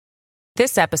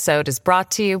This episode is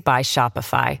brought to you by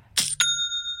Shopify.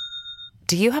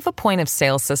 Do you have a point of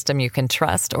sale system you can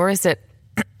trust, or is it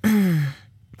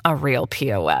a real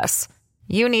POS?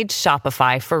 You need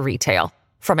Shopify for retail.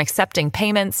 From accepting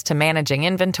payments to managing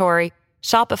inventory,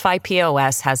 Shopify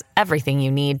POS has everything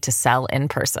you need to sell in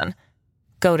person.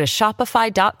 Go to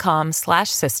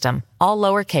shopify.com/system, all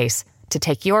lowercase, to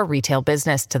take your retail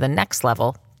business to the next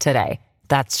level today.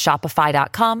 That's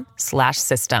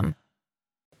shopify.com/system.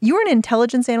 You were an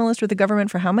intelligence analyst with the government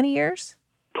for how many years?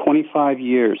 25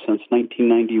 years, since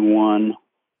 1991.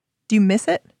 Do you miss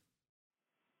it?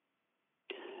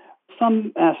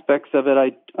 Some aspects of it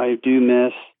I do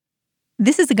miss.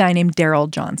 This is a guy named Daryl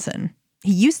Johnson.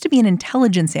 He used to be an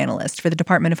intelligence analyst for the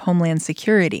Department of Homeland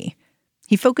Security.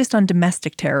 He focused on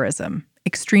domestic terrorism,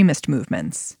 extremist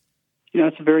movements.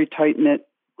 It's a very tight-knit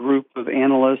group of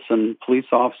analysts and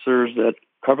police officers that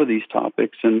cover these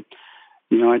topics. And,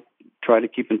 I try to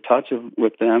keep in touch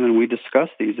with them, and we discuss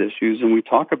these issues, and we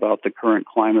talk about the current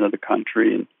climate of the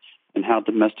country and how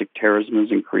domestic terrorism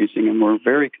is increasing, and we're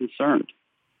very concerned.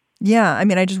 Yeah,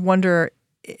 I just wonder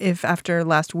if after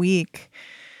last week,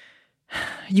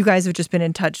 you guys have just been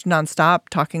in touch nonstop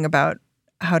talking about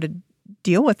how to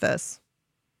deal with this.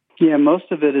 Yeah,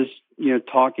 most of it is,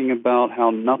 talking about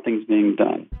how nothing's being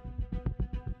done.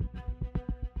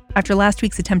 After last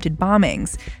week's attempted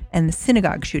bombings and the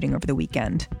synagogue shooting over the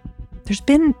weekend, there's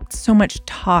been so much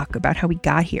talk about how we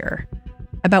got here,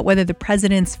 about whether the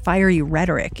president's fiery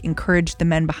rhetoric encouraged the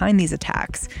men behind these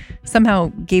attacks, somehow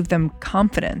gave them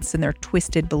confidence in their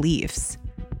twisted beliefs.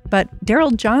 But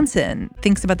Daryl Johnson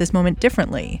thinks about this moment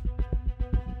differently.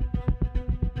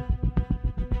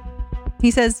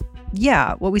 He says,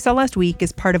 yeah, what we saw last week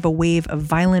is part of a wave of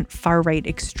violent far-right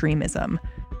extremism,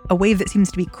 a wave that seems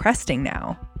to be cresting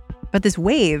now. But this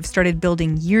wave started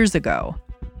building years ago.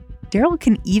 Daryl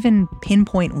can even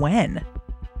pinpoint when.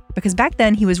 Because back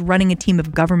then he was running a team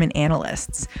of government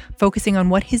analysts focusing on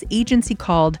what his agency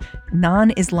called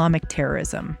non-Islamic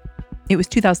terrorism. It was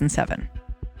 2007.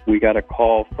 We got a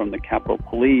call from the Capitol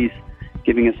Police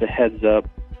giving us a heads up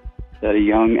that a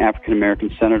young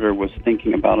African-American senator was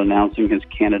thinking about announcing his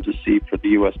candidacy for the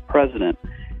U.S. president.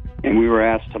 And we were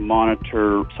asked to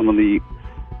monitor some of the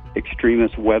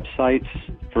extremist websites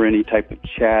for any type of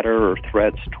chatter or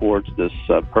threats towards this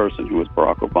person who was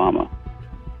Barack Obama.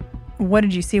 What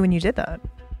did you see when you did that?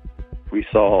 We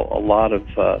saw a lot of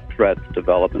threats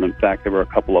develop, and in fact, there were a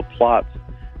couple of plots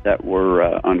that were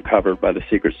uncovered by the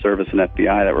Secret Service and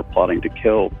FBI that were plotting to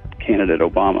kill candidate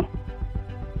Obama.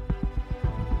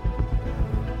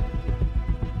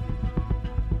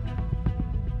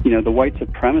 The white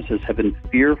supremacists have been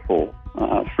fearful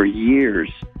for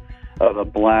years of a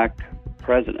black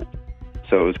president.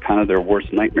 So it was kind of their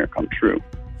worst nightmare come true.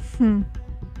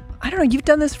 I don't know. You've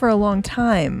done this for a long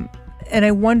time. And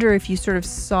I wonder if you sort of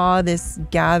saw this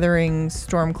gathering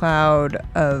storm cloud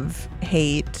of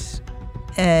hate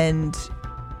and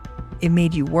it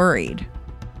made you worried.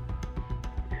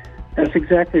 That's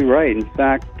exactly right. In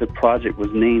fact, the project was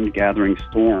named Gathering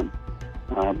Storm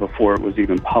before it was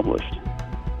even published.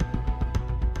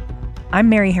 I'm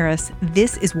Mary Harris.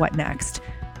 This is What Next?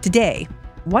 Today,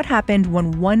 what happened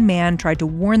when one man tried to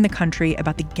warn the country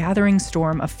about the gathering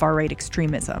storm of far-right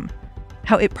extremism?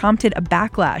 How it prompted a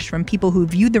backlash from people who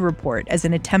viewed the report as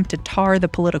an attempt to tar the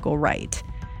political right.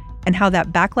 And how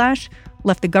that backlash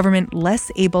left the government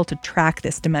less able to track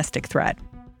this domestic threat.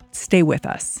 Stay with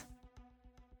us.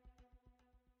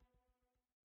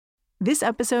 This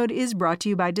episode is brought to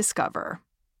you by Discover.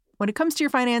 When it comes to your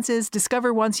finances,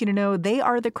 Discover wants you to know they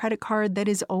are the credit card that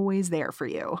is always there for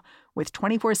you. With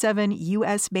 24/7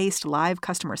 U.S.-based live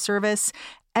customer service,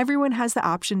 everyone has the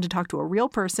option to talk to a real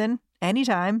person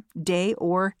anytime, day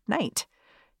or night.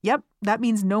 Yep, that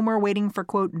means no more waiting for,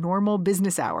 quote, normal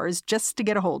business hours just to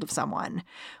get a hold of someone.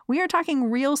 We are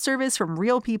talking real service from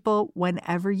real people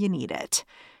whenever you need it.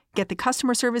 Get the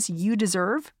customer service you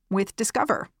deserve with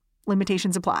Discover.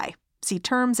 Limitations apply. See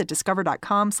terms at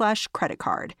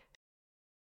discover.com/creditcard.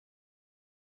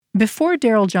 Before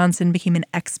Daryl Johnson became an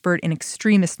expert in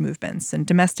extremist movements and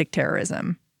domestic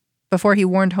terrorism, before he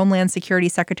warned Homeland Security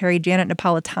Secretary Janet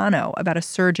Napolitano about a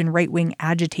surge in right-wing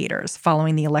agitators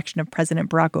following the election of President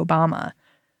Barack Obama,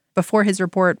 before his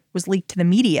report was leaked to the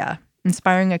media,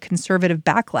 inspiring a conservative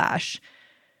backlash,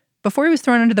 before he was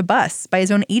thrown under the bus by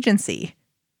his own agency,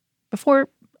 before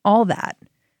all that,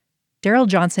 Daryl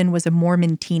Johnson was a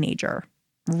Mormon teenager,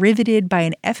 riveted by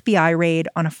an FBI raid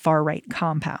on a far-right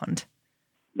compound.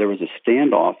 There was a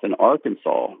standoff in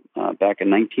Arkansas back in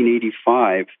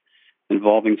 1985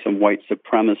 involving some white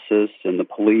supremacists and the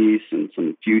police and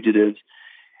some fugitives.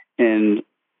 And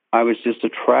I was just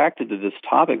attracted to this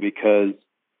topic because,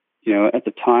 at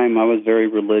the time I was very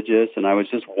religious, and I was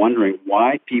just wondering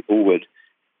why people would,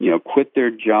 quit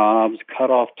their jobs, cut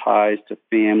off ties to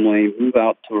family, move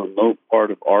out to a remote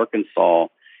part of Arkansas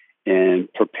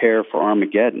and prepare for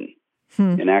Armageddon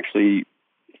and actually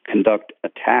conduct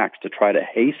attacks to try to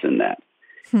hasten that.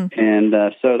 And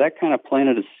so that kind of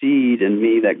planted a seed in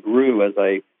me that grew as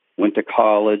I went to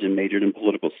college and majored in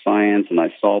political science, and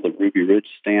I saw the Ruby Ridge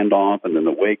standoff and then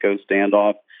the Waco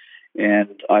standoff.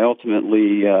 And I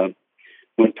ultimately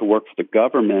went to work for the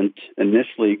government,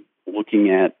 initially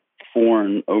looking at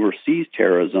foreign overseas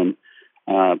terrorism,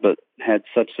 but had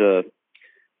such a,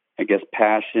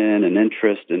 passion and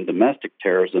interest in domestic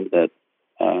terrorism that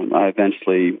I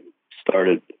eventually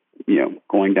started,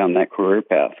 going down that career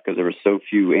path because there were so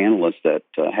few analysts that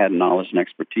had knowledge and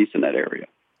expertise in that area.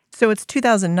 So it's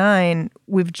 2009.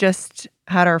 We've just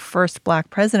had our first Black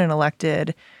president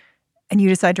elected, and you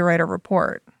decide to write a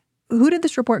report. Who did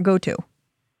this report go to?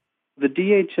 The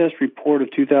DHS report of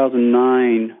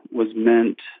 2009 was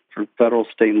meant for federal,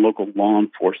 state, and local law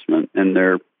enforcement and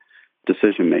their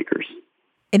decision makers.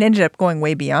 It ended up going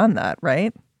way beyond that,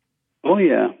 right? Oh,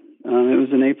 yeah. It was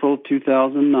in April of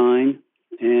 2009,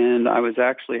 and I was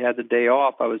actually had the day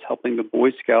off. I was helping the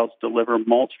Boy Scouts deliver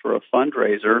mulch for a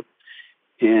fundraiser,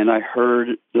 and I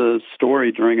heard the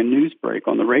story during a news break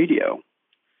on the radio,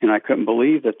 and I couldn't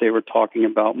believe that they were talking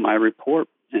about my report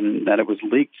and that it was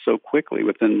leaked so quickly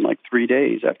within 3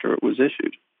 days after it was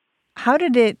issued. How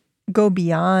did it go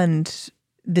beyond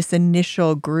this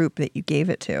initial group that you gave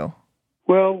it to?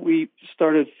 Well, we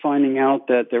started finding out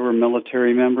that there were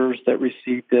military members that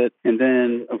received it. And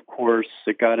then, of course,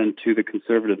 it got into the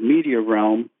conservative media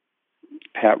realm.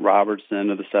 Pat Robertson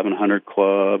of the 700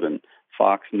 Club and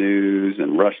Fox News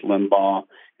and Rush Limbaugh.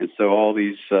 And so all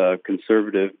these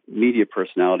conservative media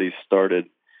personalities started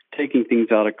taking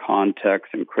things out of context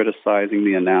and criticizing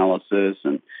the analysis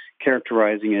and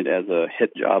characterizing it as a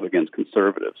hit job against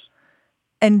conservatives.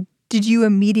 And did you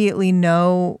immediately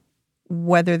know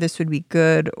whether this would be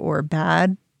good or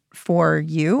bad for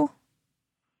you?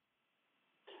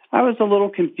 I was a little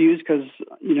confused because,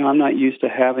 I'm not used to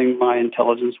having my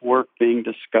intelligence work being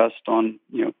discussed on,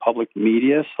 public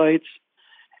media sites.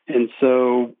 And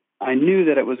so I knew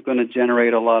that it was going to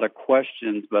generate a lot of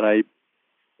questions, but I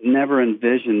never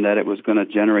envisioned that it was going to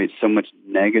generate so much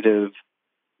negative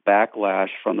backlash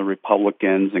from the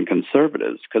Republicans and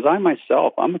conservatives. Because I'm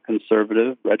a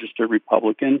conservative, registered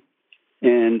Republican,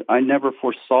 and I never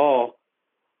foresaw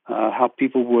how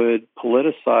people would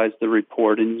politicize the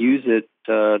report and use it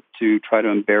to try to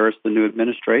embarrass the new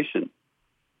administration.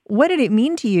 What did it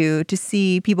mean to you to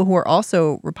see people who are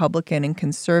also Republican and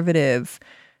conservative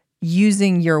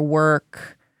using your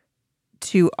work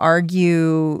to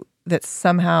argue that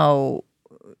somehow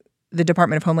the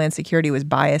Department of Homeland Security was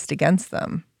biased against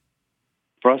them?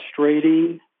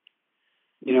 Frustrating.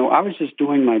 I was just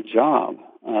doing my job.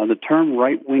 The term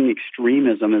right-wing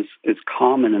extremism is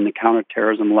common in the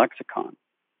counterterrorism lexicon.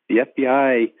 The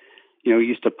FBI,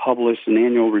 used to publish an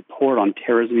annual report on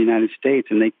terrorism in the United States,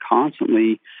 and they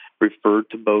constantly referred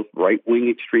to both right-wing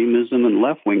extremism and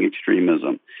left-wing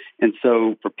extremism. And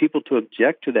so for people to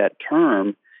object to that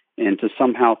term and to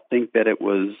somehow think that it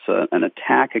was an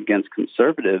attack against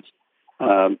conservatives,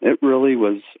 it really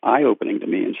was eye-opening to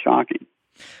me and shocking.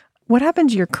 What happened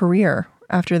to your career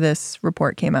after this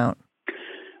report came out?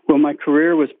 Well, my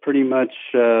career was pretty much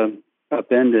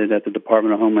upended at the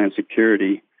Department of Homeland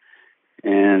Security,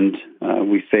 and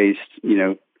we faced,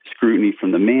 scrutiny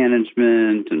from the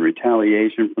management and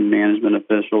retaliation from management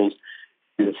officials.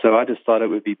 And so I just thought it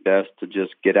would be best to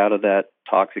just get out of that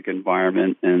toxic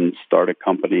environment and start a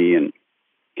company and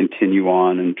continue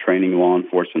on and training law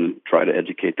enforcement and try to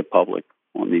educate the public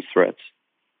on these threats.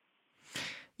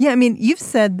 Yeah, I mean, you've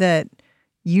said that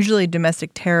usually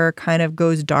domestic terror kind of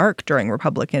goes dark during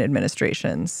Republican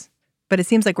administrations, but it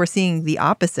seems like we're seeing the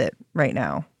opposite right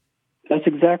now. That's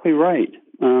exactly right.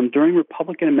 During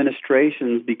Republican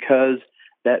administrations, because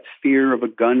that fear of a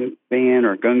gun ban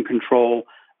or gun control,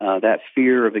 that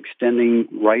fear of extending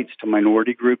rights to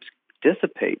minority groups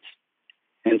dissipates.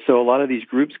 And so a lot of these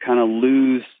groups kind of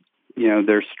lose,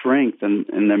 their strength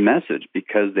and their message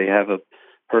because they have a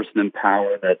person in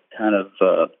power that kind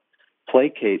of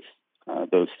placates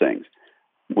those things,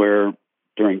 where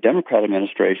during Democrat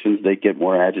administrations, they get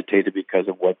more agitated because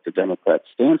of what the Democrats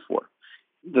stand for.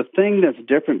 The thing that's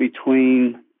different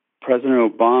between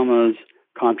President Obama's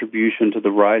contribution to the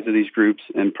rise of these groups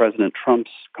and President Trump's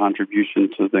contribution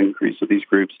to the increase of these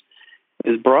groups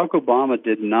is Barack Obama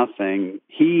did nothing.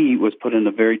 He was put in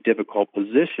a very difficult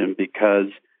position because,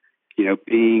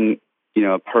 being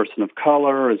a person of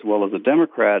color as well as a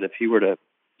Democrat, if he were to,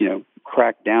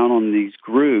 crack down on these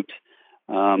groups,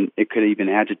 it could even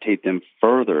agitate them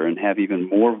further and have even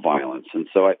more violence. And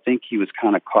so I think he was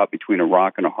kind of caught between a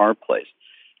rock and a hard place.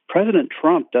 President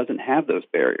Trump doesn't have those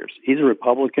barriers. He's a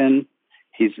Republican.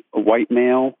 He's a white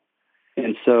male.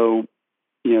 And so,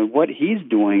 what he's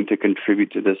doing to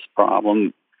contribute to this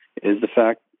problem is the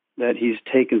fact that he's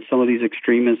taken some of these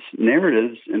extremist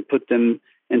narratives and put them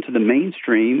into the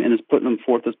mainstream and is putting them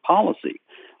forth as policy.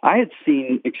 I had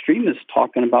seen extremists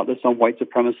talking about this on white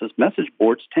supremacist message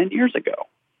boards 10 years ago.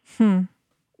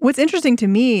 What's interesting to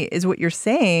me is what you're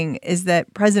saying is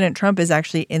that President Trump is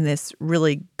actually in this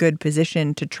really good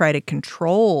position to try to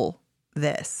control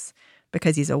this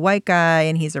because he's a white guy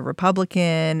and he's a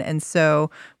Republican. And so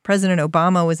President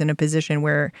Obama was in a position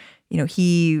where,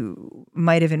 he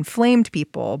might have inflamed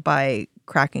people by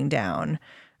cracking down.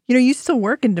 You still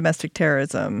work in domestic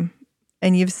terrorism.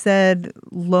 And you've said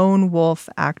lone wolf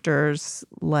actors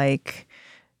like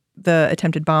the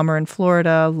attempted bomber in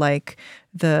Florida, like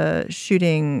the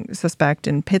shooting suspect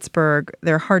in Pittsburgh,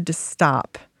 they're hard to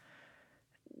stop.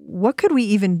 What could we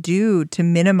even do to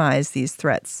minimize these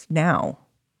threats now?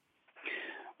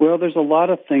 Well, there's a lot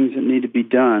of things that need to be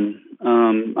done.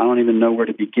 I don't even know where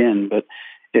to begin, but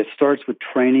it starts with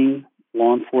training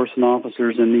law enforcement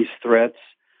officers in these threats.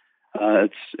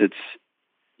 It's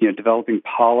developing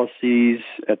policies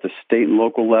at the state and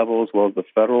local level as well as the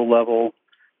federal level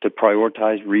to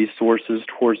prioritize resources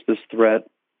towards this threat,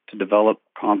 to develop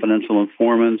confidential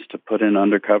informants, to put in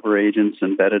undercover agents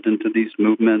embedded into these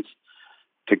movements,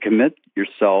 to commit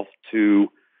yourself to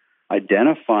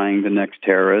identifying the next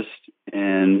terrorist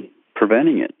and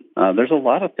preventing it. There's a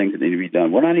lot of things that need to be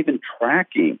done. We're not even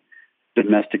tracking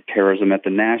domestic terrorism at the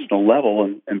national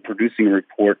level and producing a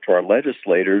report to our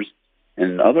legislators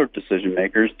and other decision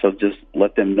makers to just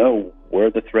let them know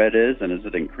where the threat is and is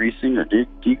it increasing or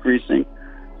decreasing.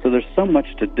 So there's so much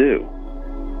to do.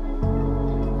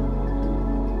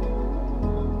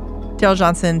 Daryl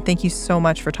Johnson, thank you so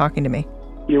much for talking to me.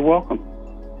 You're welcome.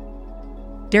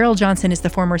 Daryl Johnson is the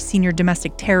former senior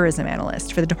domestic terrorism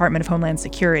analyst for the Department of Homeland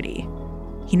Security.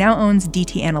 He now owns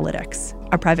DT Analytics,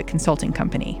 a private consulting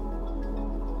company.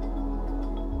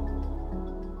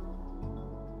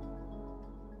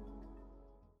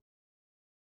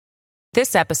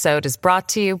 This episode is brought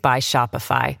to you by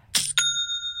Shopify.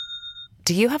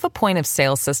 Do you have a point of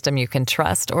sale system you can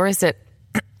trust, or is it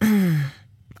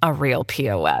a real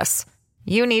POS?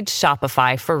 You need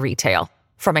Shopify for retail.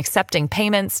 From accepting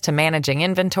payments to managing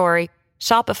inventory,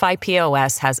 Shopify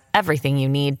POS has everything you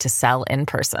need to sell in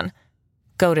person.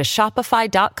 Go to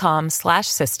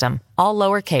shopify.com/system, all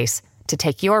lowercase, to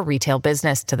take your retail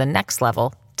business to the next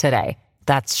level today.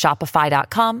 That's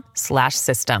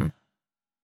shopify.com/system.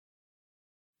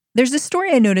 There's a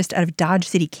story I noticed out of Dodge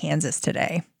City, Kansas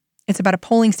today. It's about a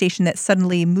polling station that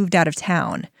suddenly moved out of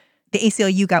town. The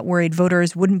ACLU got worried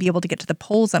voters wouldn't be able to get to the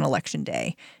polls on Election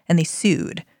Day, and they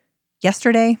sued.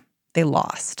 Yesterday, they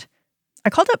lost. I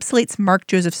called up Slate's Mark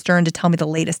Joseph Stern to tell me the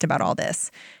latest about all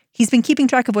this. He's been keeping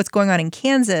track of what's going on in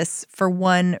Kansas for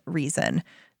one reason.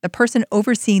 The person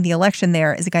overseeing the election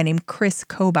there is a guy named Chris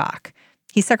Kobach.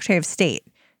 He's Secretary of State.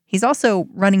 He's also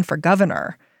running for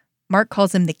governor. Mark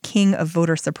calls him the king of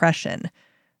voter suppression.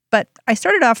 But I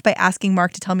started off by asking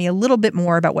Mark to tell me a little bit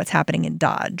more about what's happening in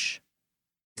Dodge.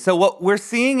 So what we're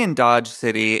seeing in Dodge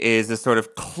City is a sort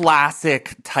of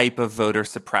classic type of voter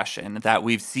suppression that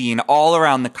we've seen all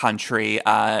around the country,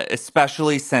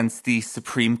 especially since the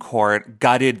Supreme Court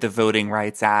gutted the Voting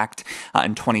Rights Act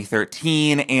in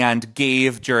 2013 and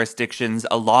gave jurisdictions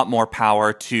a lot more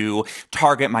power to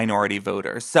target minority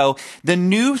voters. So the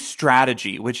new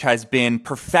strategy, which has been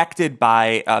perfected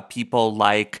by people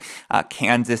like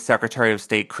Kansas Secretary of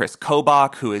State Chris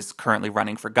Kobach, who is currently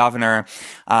running for governor,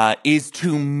 is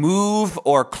to move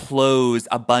or close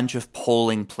a bunch of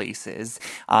polling places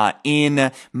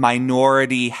in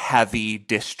minority-heavy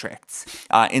districts.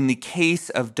 In the case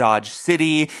of Dodge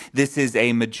City, this is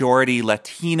a majority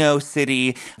Latino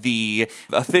city. The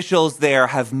officials there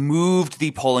have moved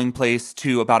the polling place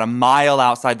to about a mile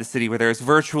outside the city where there's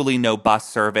virtually no bus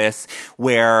service,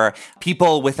 where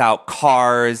people without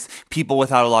cars, people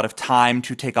without a lot of time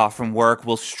to take off from work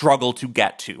will struggle to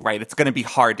get to, right? It's going to be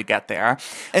hard to get there.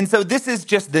 And so this is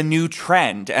just the new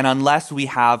trend. And unless we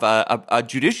have a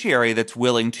judiciary that's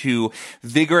willing to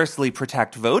vigorously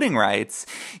protect voting rights,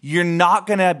 you're not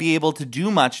going to be able to do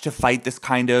much to fight this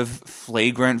kind of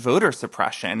flagrant voter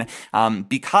suppression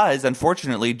because,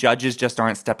 unfortunately, judges just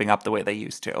aren't stepping up the way they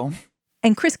used to.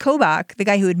 And Chris Kobach, the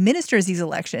guy who administers these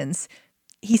elections,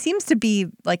 he seems to be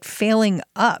like failing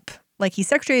up. Like he's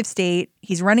Secretary of State,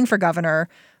 he's running for governor,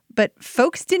 but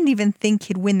folks didn't even think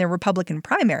he'd win the Republican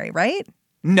primary, right?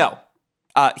 No.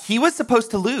 He was supposed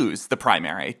to lose the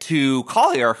primary to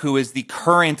Collier, who is the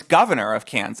current governor of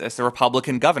Kansas, a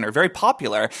Republican governor, very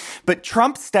popular. But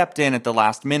Trump stepped in at the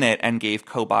last minute and gave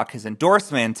Kobach his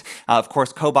endorsement. Of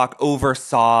course, Kobach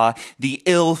oversaw the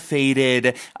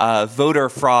ill-fated voter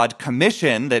fraud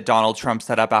commission that Donald Trump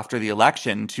set up after the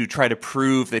election to try to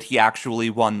prove that he actually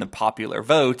won the popular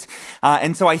vote.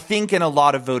 And so I think in a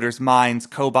lot of voters' minds,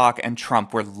 Kobach and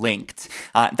Trump were linked.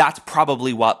 That's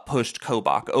probably what pushed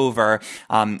Kobach over.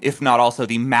 If not also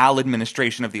the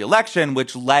maladministration of the election,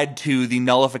 which led to the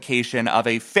nullification of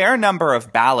a fair number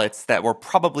of ballots that were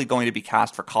probably going to be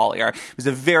cast for Collier. It was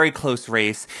a very close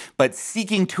race, but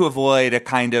seeking to avoid a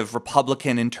kind of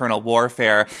Republican internal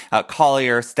warfare,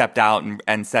 Collier stepped out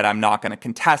and said, I'm not going to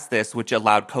contest this, which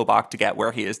allowed Kobach to get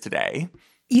where he is today.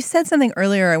 You said something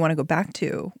earlier I want to go back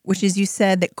to, which is you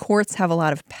said that courts have a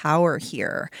lot of power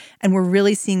here, and we're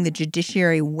really seeing the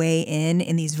judiciary weigh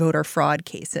in these voter fraud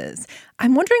cases.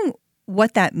 I'm wondering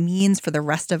what that means for the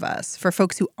rest of us, for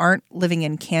folks who aren't living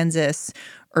in Kansas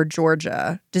or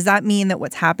Georgia. Does that mean that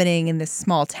what's happening in this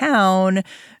small town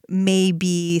may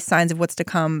be signs of what's to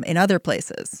come in other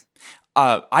places?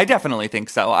 I definitely think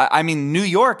so. I mean, New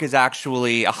York is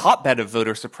actually a hotbed of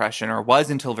voter suppression, or was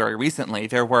until very recently.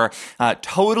 There were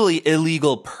totally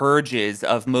illegal purges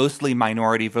of mostly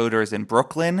minority voters in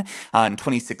Brooklyn. In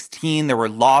 2016, there were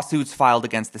lawsuits filed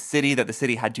against the city that the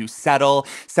city had to settle.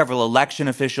 Several election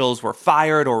officials were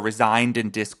fired or resigned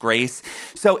in disgrace.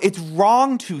 So it's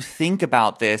wrong to think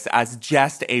about this as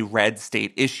just a red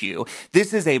state issue.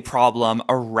 This is a problem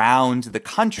around the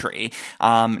country,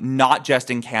 not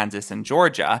just in Kansas and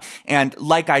Georgia. And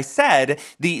like I said,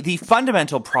 the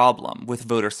fundamental problem with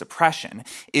voter suppression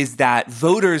is that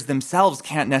voters themselves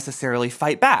can't necessarily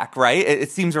fight back, right? It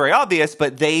seems very obvious,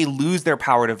 but they lose their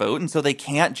power to vote, and so they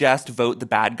can't just vote the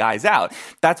bad guys out.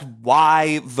 That's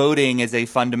why voting is a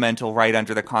fundamental right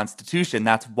under the Constitution.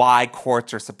 That's why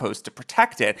courts are supposed to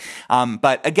protect it.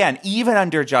 But again, even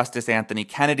under Justice Anthony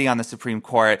Kennedy on the Supreme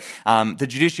Court, the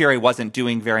judiciary wasn't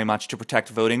doing very much to protect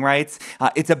voting rights.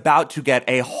 It's about to get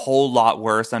a whole lot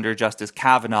worse under Justice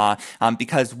Kavanaugh,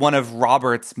 because one of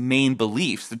Roberts' main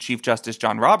beliefs, the Chief Justice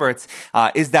John Roberts,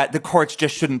 is that the courts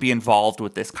just shouldn't be involved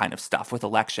with this kind of stuff, with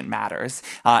election matters.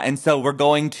 And so we're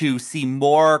going to see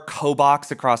more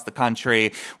Kobachs across the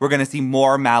country. We're going to see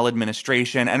more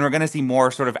maladministration, and we're going to see more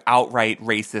sort of outright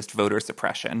racist voter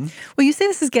suppression. Well, you say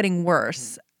this is getting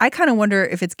worse. I kind of wonder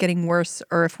if it's getting worse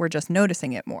or if we're just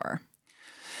noticing it more.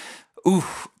 Ooh,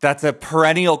 that's a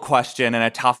perennial question and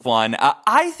a tough one.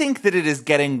 I think that it is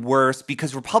getting worse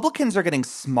because Republicans are getting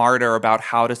smarter about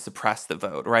how to suppress the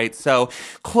vote, right? So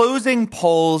closing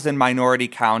polls in minority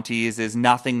counties is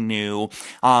nothing new.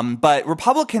 But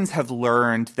Republicans have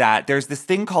learned that there's this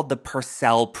thing called the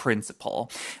Purcell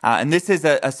principle. And this is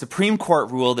a Supreme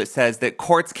Court rule that says that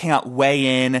courts can't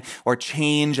weigh in or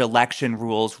change election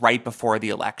rules right before the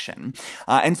election.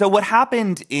 And so what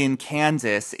happened in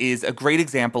Kansas is a great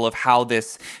example of how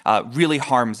this really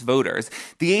harms voters.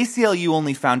 The ACLU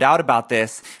only found out about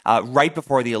this right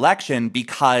before the election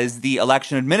because the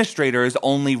election administrators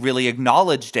only really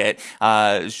acknowledged it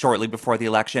shortly before the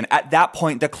election. At that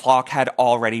point, the clock had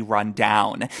already run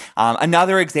down.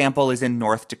 Another example is in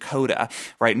North Dakota,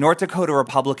 right? North Dakota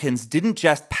Republicans didn't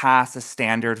just pass a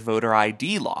standard voter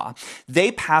ID law.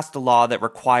 They passed a law that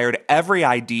required every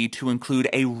ID to include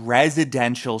a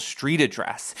residential street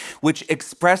address, which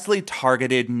expressly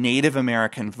targeted Native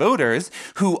American voters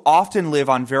who often live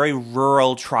on very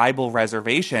rural tribal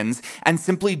reservations and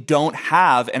simply don't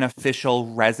have an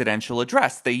official residential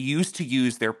address. They used to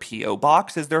use their P.O.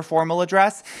 box as their formal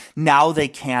address. Now they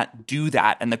can't do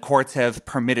that, and the courts have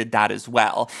permitted that as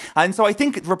well. And so I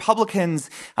think Republicans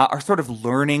are sort of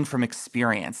learning from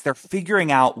experience. They're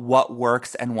figuring out what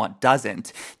works and what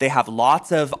doesn't. They have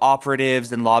lots of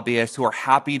operatives and lobbyists who are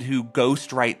happy to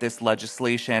ghostwrite this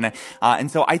legislation.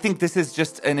 And so I think this is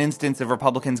just an instance of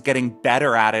Republicans getting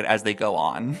better at it as they go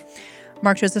on.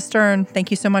 Mark Joseph Stern,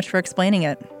 thank you so much for explaining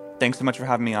it. Thanks so much for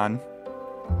having me on.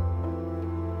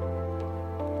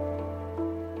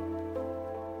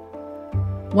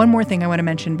 One more thing I want to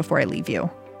mention before I leave you.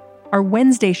 Our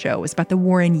Wednesday show is about the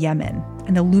war in Yemen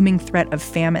and the looming threat of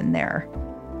famine there.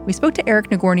 We spoke to Eric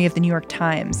Nagorny of the New York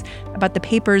Times about the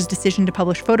paper's decision to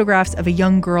publish photographs of a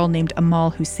young girl named Amal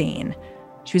Hussein.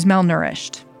 She was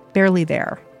malnourished, barely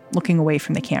there, looking away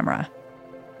from the camera.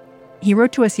 He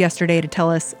wrote to us yesterday to tell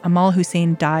us Amal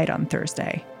Hussein died on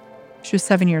Thursday. She was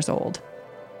 7 years old.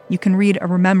 You can read a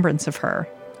remembrance of her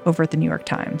over at the New York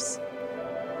Times.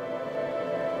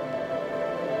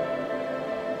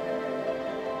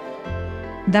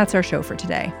 That's our show for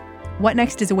today. What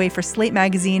Next is a way for Slate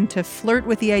Magazine to flirt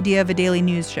with the idea of a daily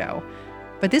news show.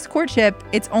 But this courtship,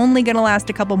 it's only going to last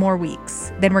a couple more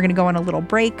weeks. Then we're going to go on a little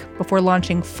break before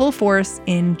launching full force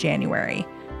in January.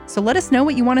 So let us know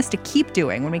what you want us to keep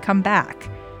doing when we come back.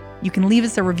 You can leave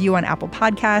us a review on Apple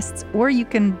Podcasts, or you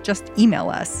can just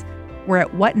email us. We're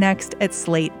at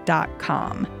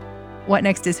whatnext@slate.com. What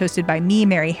Next is hosted by me,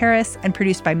 Mary Harris, and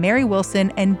produced by Mary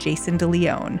Wilson and Jason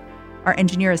DeLeon. Our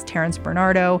engineer is Terrence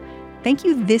Bernardo. Thank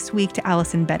you this week to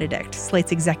Allison Benedict,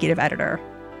 Slate's executive editor.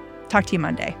 Talk to you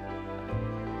Monday.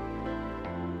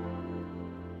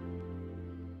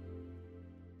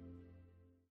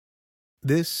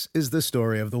 This is the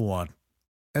story of the one.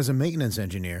 As a maintenance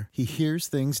engineer, he hears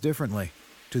things differently.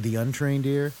 To the untrained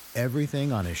ear,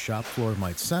 everything on his shop floor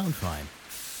might sound fine,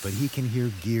 but he can hear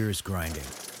gears grinding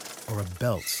or a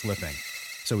belt slipping.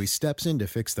 So he steps in to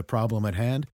fix the problem at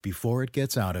hand before it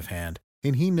gets out of hand.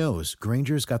 And he knows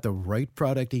Grainger's got the right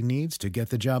product he needs to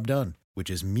get the job done, which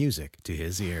is music to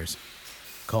his ears.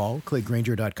 Call, click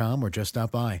Grainger.com, or just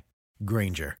stop by.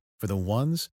 Grainger, for the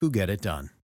ones who get it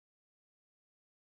done.